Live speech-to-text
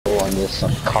on this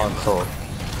console.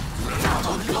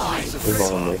 If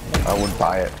only. I would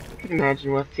buy it. I can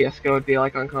imagine what CSGO would be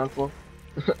like on console.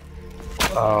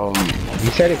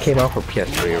 You said it came out for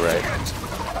PS3, right?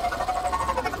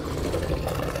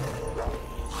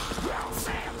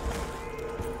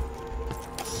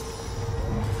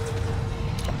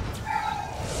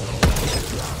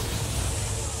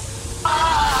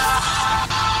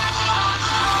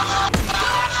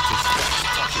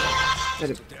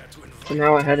 So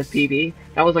now ahead of PB.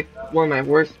 That was like one of my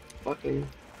worst fucking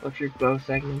electric bow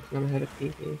segments, and I'm ahead of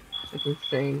PB. That's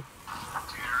insane.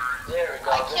 There we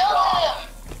go. I killed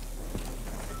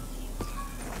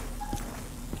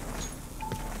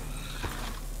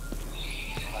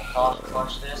him!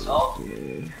 Punch this. Oh.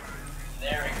 Yeah.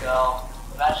 There we go.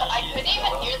 Imagine I couldn't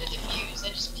even hear the diffuse, I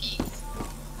just peeked.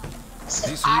 This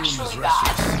is actually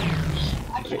bad.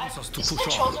 These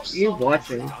controls are so You're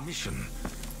watching.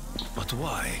 But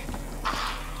why?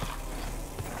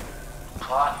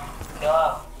 Come on, kill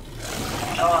him.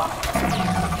 Kill him.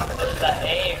 This is that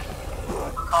aim.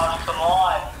 Akash, come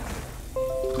on.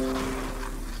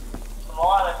 Come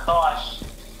on, Akash.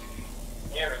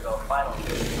 Here we go, finally.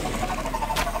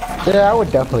 Yeah, I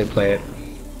would definitely play it.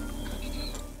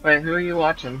 Wait, who are you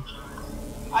watching?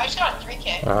 I just got a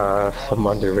 3K. Some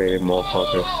underrated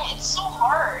motherfucker. It's so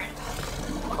hard.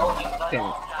 Oh, Damn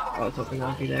it. I was hoping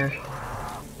I'd be there.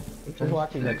 I was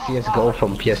watching like CSGO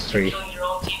from PS3. Killing your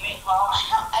own teammate,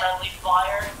 huh? Friendly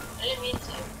fire. I didn't mean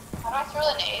to. How do I throw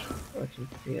a nade? Watching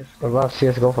CS. What about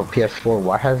CSGO for PS4?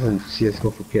 Why hasn't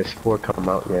CSGO for PS4 come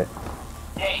out yet?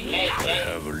 Hey. I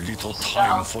have little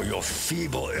time for your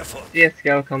feeble effort.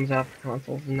 CSGO comes out for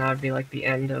consoles, and that'd be like the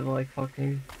end of like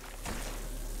fucking.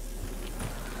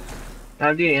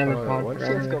 That'd be the end of COD When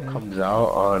forever. CSGO comes out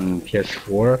on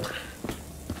PS4,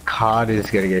 COD is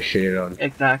gonna get shitted on.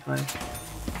 Exactly.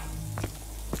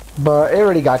 But it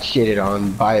already got shitted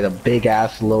on by the big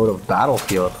ass load of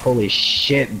Battlefield. Holy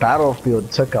shit,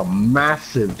 Battlefield took a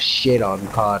massive shit on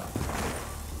COD.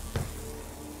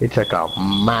 It took a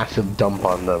massive dump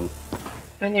on them.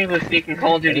 Technically speaking,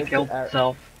 Call of Duty killed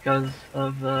itself because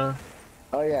of the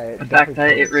the fact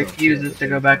that it refuses to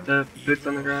go back to boots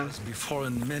on the ground. Before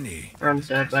and many. Or I'm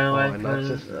dead, by the way, and not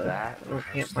because just that, I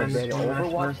can't find then this one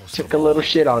Overwatch last took a little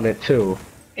shit on it too.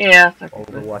 Yeah,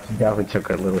 technically. Overwatch definitely took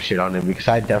a little shit on it because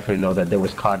I definitely know that there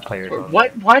was COD players on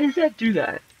What? Why does that do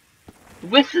that?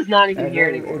 Wisp is not even here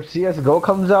anymore. If CSGO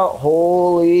comes out,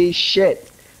 holy shit.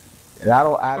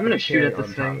 That'll add I'm gonna shoot at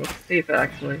this thing. Let's see if it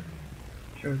actually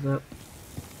shows up.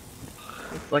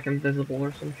 It's like invisible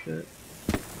or some shit.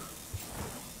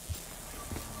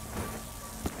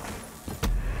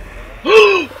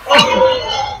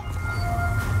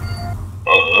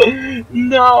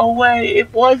 No way!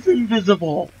 It was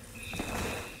invisible!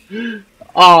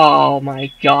 Oh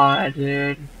my god,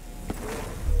 dude.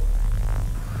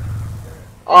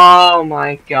 Oh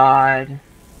my god.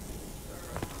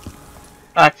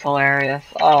 That's hilarious.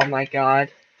 Oh my god.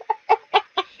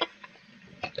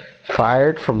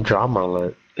 Fired from drama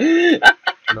alert.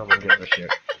 No one gives a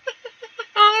shit.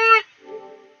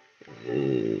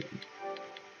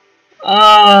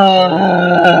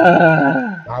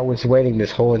 I was waiting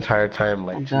this whole entire time,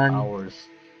 like 2 hours,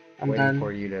 waiting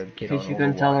for you to get on Because you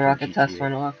couldn't tell the rocket test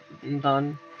went off. I'm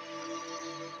done.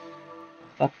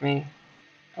 Fuck me.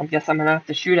 I guess I'm gonna have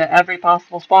to shoot at every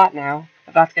possible spot now,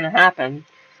 if that's gonna happen.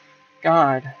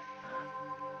 God.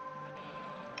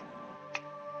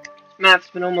 This map's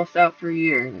been almost out for a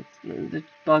year, and it's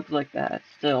bugs like that,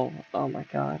 still. Oh my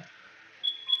god.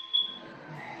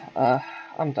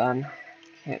 I'm done.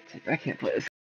 I can't play this.